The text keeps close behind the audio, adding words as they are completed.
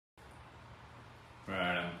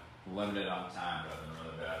Right, I'm limited on time, but I've been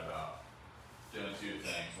really bad about doing two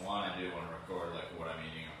things. One, I do want to record like what I'm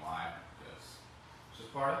eating and why, because it's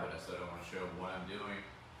just part of it. I said I want to show what I'm doing.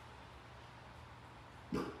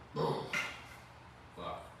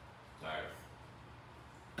 Fuck, tired.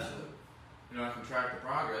 You know, I can track the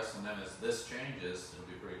progress, and then as this changes, it'll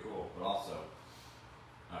be pretty cool. But also,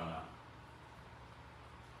 I don't know.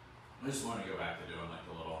 I just want to go back to doing like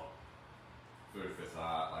the little food for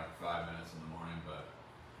thought, like 5 minutes in the morning, but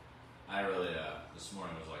I really, this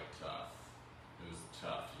morning was like tough. It was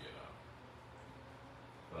tough to get up.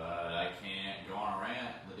 But I can't go on a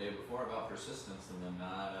rant the day before about persistence and then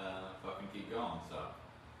not fucking keep going, so.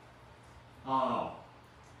 I don't know.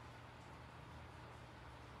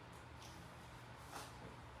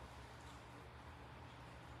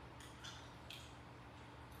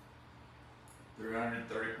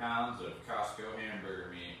 £330 of Costco hamburger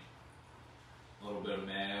meat, a little bit of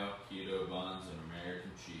mayo, keto buns, and American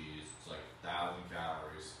cheese. It's like 1,000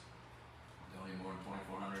 calories. Don't eat more than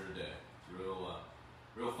 2,400 a day. It's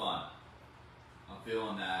real fun. I'm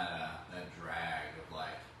feeling that drag of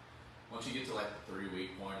like, once you get to like the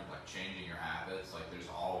 3-week point of like changing your habits, like there's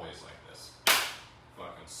always like this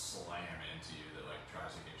fucking slam into you that like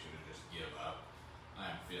tries to get you to just give up. I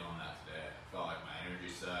am feeling that today. I felt like my energy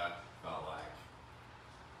sucked. Felt like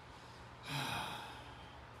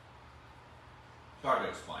it's hard to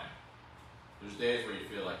explain. There's days where you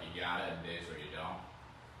feel like you got it and days where you don't.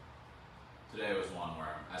 Today was one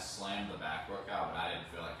where I slammed the back workout, but I didn't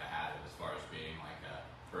feel like I had it as far as being like a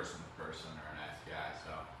person to person or a nice guy,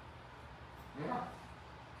 so. Yeah.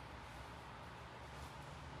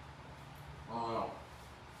 I don't know.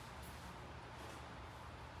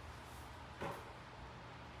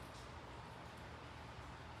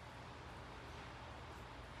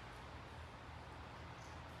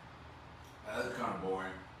 That's kind of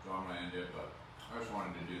boring, so I'm going to end it, but I just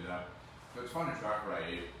wanted to do that. It's fun to track what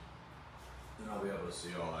I eat, and I'll be able to see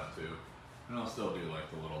all that too. And I'll still do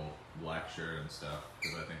like the little lecture and stuff,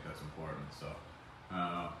 because I think that's important, so.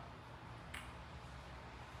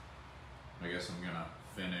 I guess I'm going to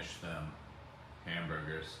finish them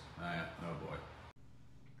hamburgers. Oh boy.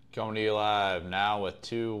 Coming to you live now with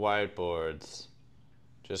 2 whiteboards.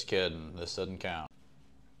 Just kidding, this doesn't count.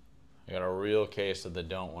 I got a real case of the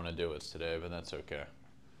don't want to do it today, but that's okay.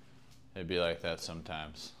 It'd be like that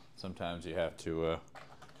sometimes. Sometimes you have to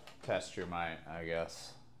test your might, I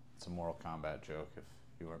guess. It's a Mortal Kombat joke if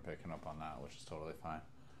you weren't picking up on that, which is totally fine.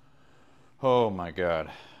 Oh my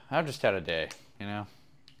God. I've just had a day, you know?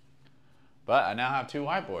 But I now have 2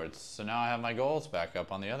 whiteboards, so now I have my goals back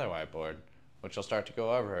up on the other whiteboard, which I'll start to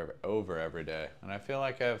go over every day. And I feel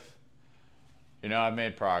like I've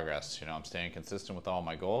made progress. You know, I'm staying consistent with all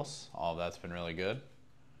my goals. All of that's been really good.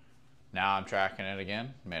 Now I'm tracking it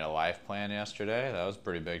again. Made a life plan yesterday. That was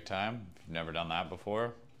pretty big time. If you've never done that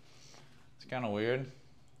before, it's kind of weird.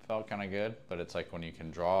 Felt kind of good, but it's like when you can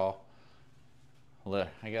draw,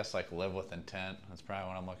 I guess like live with intent. That's probably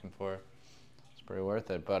what I'm looking for. It's pretty worth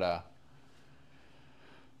it. But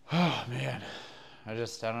oh man, I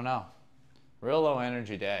don't know. Real low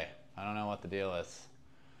energy day. I don't know what the deal is,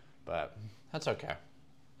 but that's okay.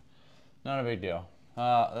 Not a big deal.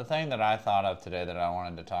 The thing that I thought of today that I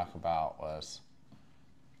wanted to talk about was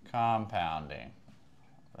compounding.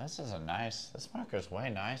 This marker's way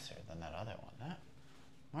nicer than that other one. That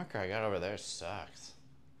marker I got over there sucks.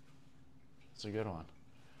 It's a good one.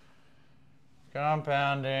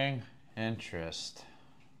 Compounding interest.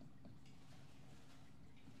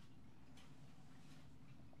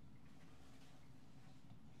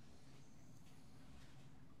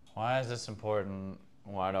 Why is this important?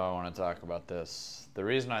 Why do I want to talk about this? The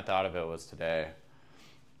reason I thought of it was today.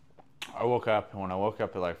 I woke up, and when I woke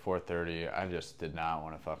up at like 4:30, I just did not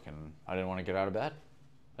want to I didn't want to get out of bed.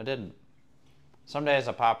 I didn't. Some days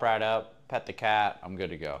I pop right up, pet the cat, I'm good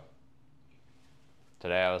to go.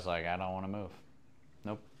 Today I was like, I don't want to move.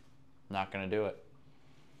 Nope, not going to do it.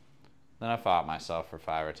 Then I fought myself for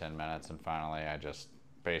 5 or 10 minutes, and finally I just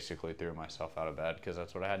basically threw myself out of bed because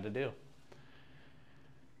that's what I had to do.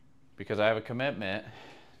 Because I have a commitment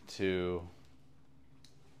to,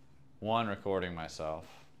 1, recording myself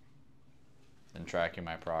and tracking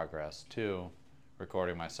my progress, 2,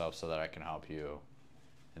 recording myself so that I can help you,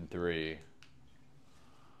 and 3,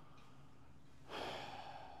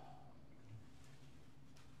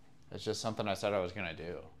 it's just something I said I was going to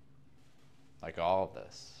do. Like all of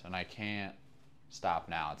this. And I can't stop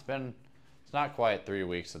now. It's not quite 3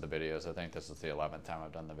 weeks of the videos. I think this is the 11th time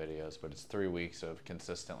I've done the videos, but it's 3 weeks of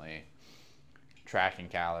consistently tracking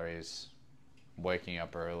calories, waking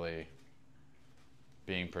up early,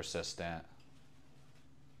 being persistent,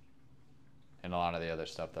 and and a lot of the other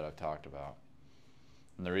stuff that I've talked about.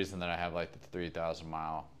 And the reason that I have like the 3,000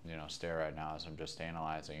 mile, stare right now is I'm just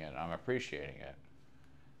analyzing it and I'm appreciating it.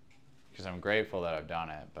 Because I'm grateful that I've done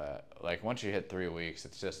it, but like once you hit 3 weeks,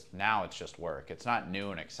 it's just work. It's not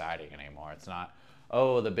new and exciting anymore. It's not,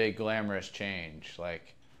 oh, the big glamorous change.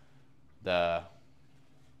 Like the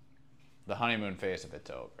honeymoon phase of it's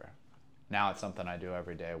over. Now it's something I do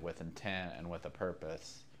every day with intent and with a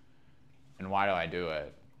purpose. And why do I do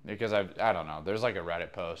it? Because I don't know. There's like a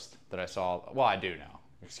Reddit post that I saw. Well, I do know.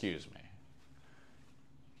 Excuse me.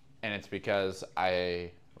 And it's because I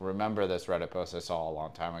remember this Reddit post I saw a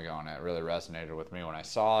long time ago, and it really resonated with me when I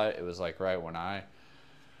saw it. It was like right when I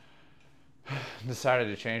decided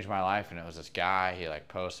to change my life, and it was this guy. He like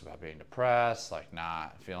posts about being depressed, like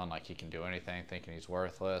not feeling like he can do anything, thinking he's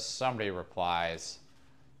worthless. Somebody replies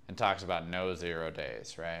and talks about no 0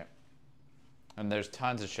 days, right? And there's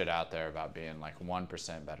tons of shit out there about being like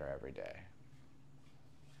 1% better every day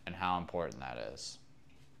and how important that is.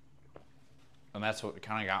 And that's what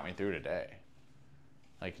kind of got me through today.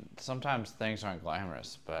 Like sometimes things aren't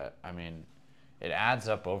glamorous, but I mean, it adds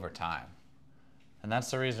up over time. And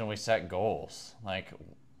that's the reason we set goals. Like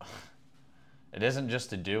it isn't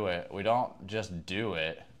just to do it. We don't just do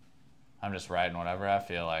it. I'm just writing whatever I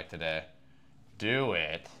feel like today. Do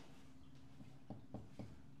it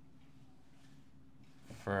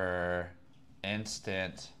for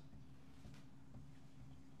instant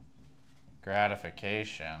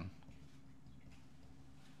gratification.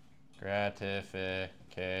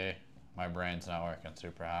 My brain's not working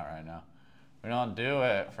super hot right now. We don't do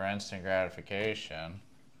it for instant gratification.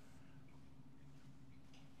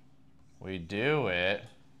 We do it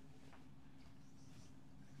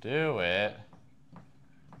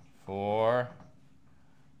for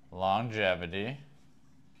longevity,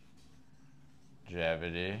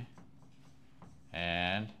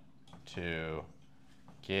 and to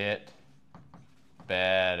get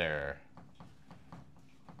better.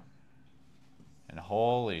 And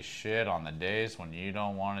holy shit, on the days when you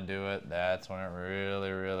don't want to do it, that's when it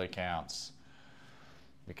really, really counts.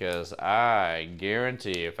 Because I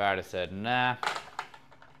guarantee if I'd have said, nah,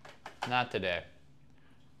 not today,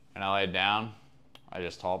 and I laid down, I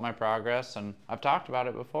just halt my progress, and I've talked about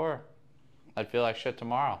it before. I'd feel like shit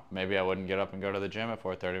tomorrow. Maybe I wouldn't get up and go to the gym at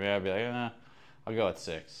 4:30. Maybe I'd be like, nah, I'll go at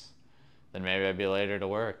 6. Then maybe I'd be later to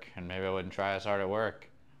work, and maybe I wouldn't try as hard at work.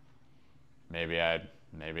 Maybe I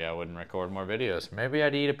wouldn't record more videos. Maybe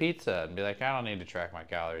I'd eat a pizza and be like, I don't need to track my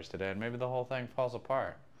calories today. And maybe the whole thing falls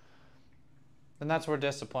apart. And that's where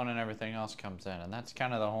discipline and everything else comes in. And that's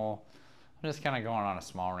kind of the whole, I'm just kind of going on a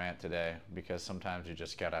small rant today because sometimes you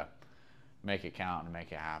just got to make it count and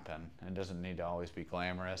make it happen. It doesn't need to always be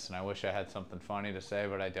glamorous. And I wish I had something funny to say,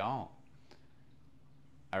 but I don't.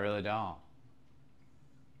 I really don't.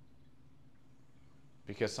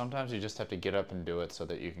 Because sometimes you just have to get up and do it so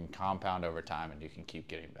that you can compound over time and you can keep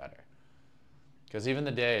getting better. Because even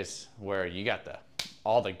the days where you got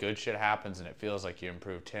all the good shit happens and it feels like you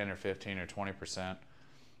improved 10 or 15 or 20%,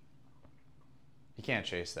 you can't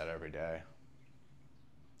chase that every day.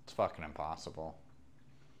 It's fucking impossible.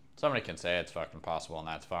 Somebody can say it's fucking possible and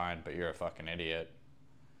that's fine, but you're a fucking idiot.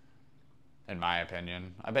 In my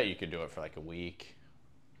opinion. I bet you could do it for like a week.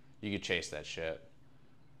 You could chase that shit.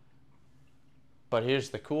 But here's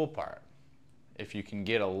the cool part. If you can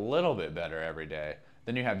get a little bit better every day,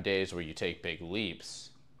 then you have days where you take big leaps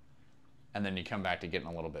and then you come back to getting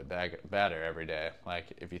a little bit better every day. Like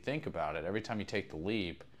if you think about it, every time you take the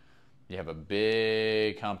leap, you have a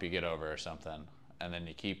big hump you get over or something. And then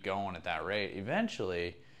you keep going at that rate.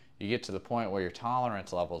 Eventually, you get to the point where your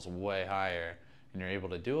tolerance level is way higher and you're able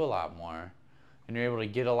to do a lot more. And you're able to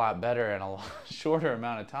get a lot better in a lot shorter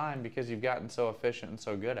amount of time because you've gotten so efficient and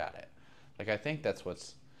so good at it. Like I think that's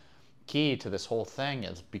what's key to this whole thing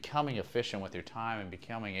is becoming efficient with your time and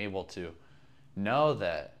becoming able to know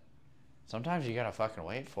that sometimes you gotta fucking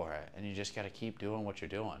wait for it and you just gotta keep doing what you're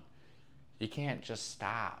doing. You can't just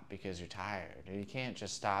stop because you're tired. Or you can't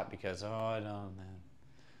just stop because, oh, I don't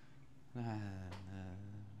know.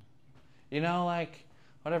 You know, like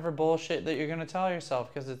whatever bullshit that you're gonna tell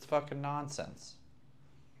yourself because it's fucking nonsense.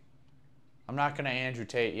 I'm not gonna Andrew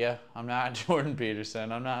Tate you. I'm not Jordan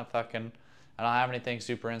Peterson. I don't have anything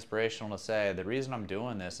super inspirational to say. The reason I'm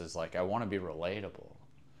doing this is like I want to be relatable.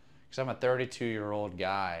 Because I'm a 32-year-old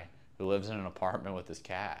guy who lives in an apartment with his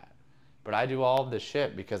cat. But I do all of this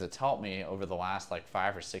shit because it's helped me over the last like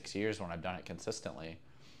 5 or 6 years when I've done it consistently.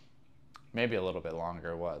 Maybe a little bit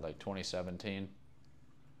longer, like 2017?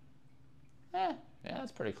 Yeah,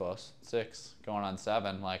 that's pretty close. 6, going on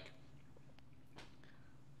 7, like.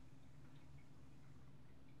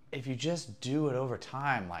 if you just do it over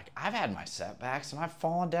time, like I've had my setbacks and I've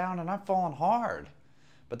fallen down and I've fallen hard.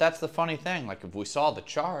 But that's the funny thing. Like if we saw the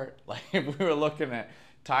chart, like if we were looking at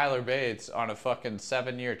Tyler Bates on a fucking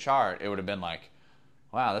 7-year chart, it would have been like,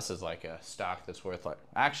 wow, this is like a stock that's worth like,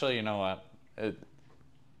 actually, you know what?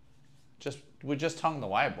 We just hung the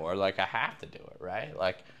whiteboard. Like I have to do it, right?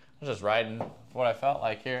 Like I was just writing what I felt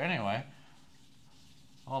like here anyway.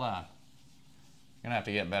 Hold on. Gonna have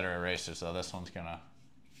to get better erasers though. This one's kind of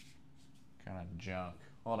junk.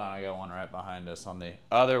 Hold on, I got one right behind us on the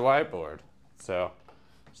other whiteboard. So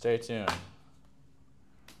stay tuned.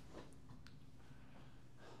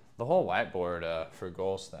 The whole whiteboard for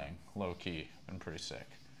goals thing, low key, been pretty sick.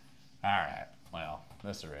 All right, well,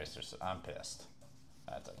 this eraser, I'm pissed.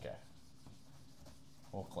 That's okay.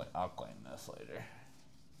 I'll clean this later.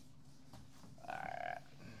 All right.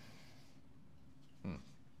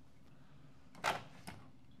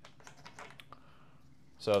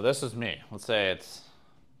 So this is me. Let's say it's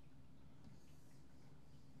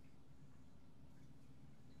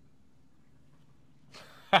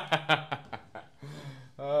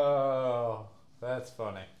oh, that's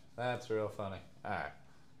funny. That's real funny. All right,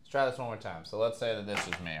 let's try this one more time. So let's say that this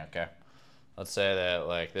is me, okay? Let's say that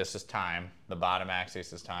like this is time, the bottom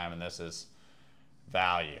axis is time, and this is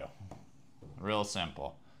value. Real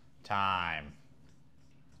simple. Time.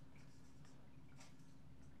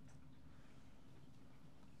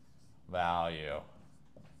 Value.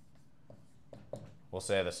 We'll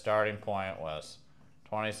say the starting point was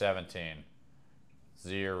 2017,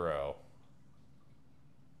 0.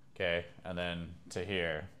 Okay, and then to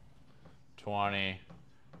here,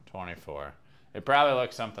 2024. It probably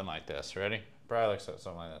looks something like this. Ready? Probably looks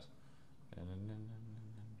something like this.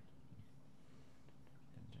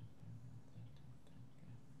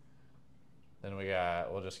 Then we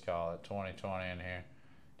got, we'll just call it 2020 in here.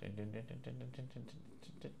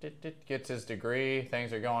 Gets his degree.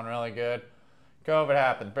 Things are going really good. COVID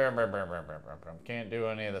happened. Can't do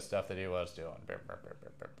any of the stuff that he was doing.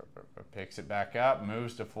 Picks it back up.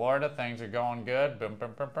 Moves to Florida. Things are going good.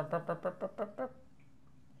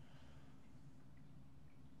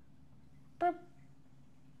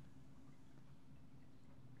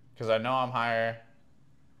 Because I know I'm higher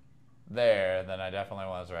there than I definitely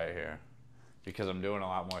was right here. Because I'm doing a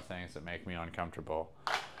lot more things that make me uncomfortable.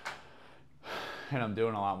 And I'm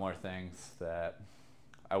doing a lot more things that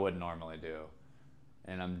I wouldn't normally do.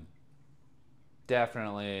 And I'm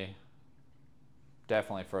definitely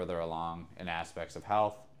further along in aspects of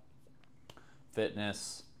health,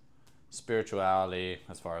 fitness, spirituality,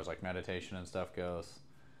 as far as like meditation and stuff goes.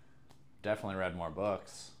 Definitely read more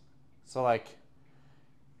books. So like,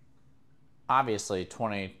 obviously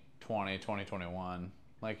 2020, 2021,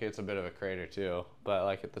 like it's a bit of a crater too. But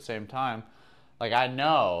like at the same time, like I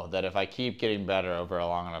know that if I keep getting better over a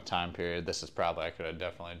long enough time period, this is probably, I could have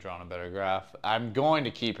definitely drawn a better graph. I'm going to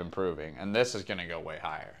keep improving, and this is going to go way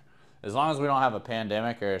higher. As long as we don't have a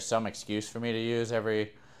pandemic or some excuse for me to use every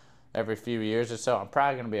few years or so, I'm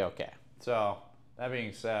probably going to be okay. So that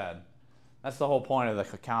being said, that's the whole point of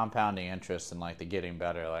the compounding interest and like the getting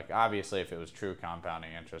better. Like obviously if it was true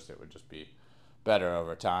compounding interest, it would just be better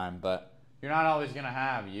over time. But you're not always going to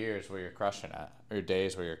have years where you're crushing it or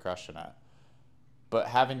days where you're crushing it. But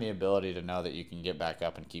having the ability to know that you can get back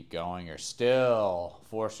up and keep going, or still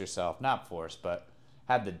force yourself, not force, but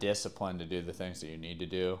have the discipline to do the things that you need to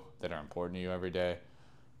do that are important to you every day,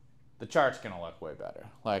 the chart's going to look way better.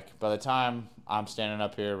 Like by the time I'm standing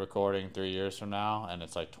up here recording 3 years from now and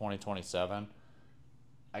it's like 2027,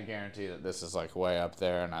 I guarantee that this is like way up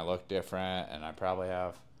there and I look different, and I probably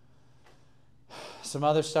have some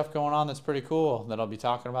other stuff going on that's pretty cool that I'll be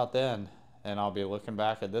talking about then. And I'll be looking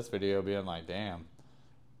back at this video being like, damn,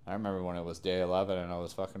 I remember when it was day 11 and I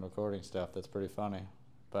was fucking recording stuff. That's pretty funny.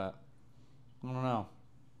 But I don't know.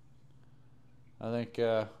 I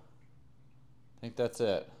think that's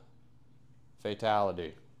it.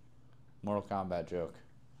 Fatality. Mortal Kombat joke.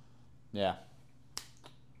 Yeah.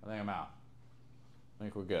 I think I'm out. I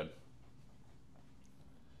think we're good.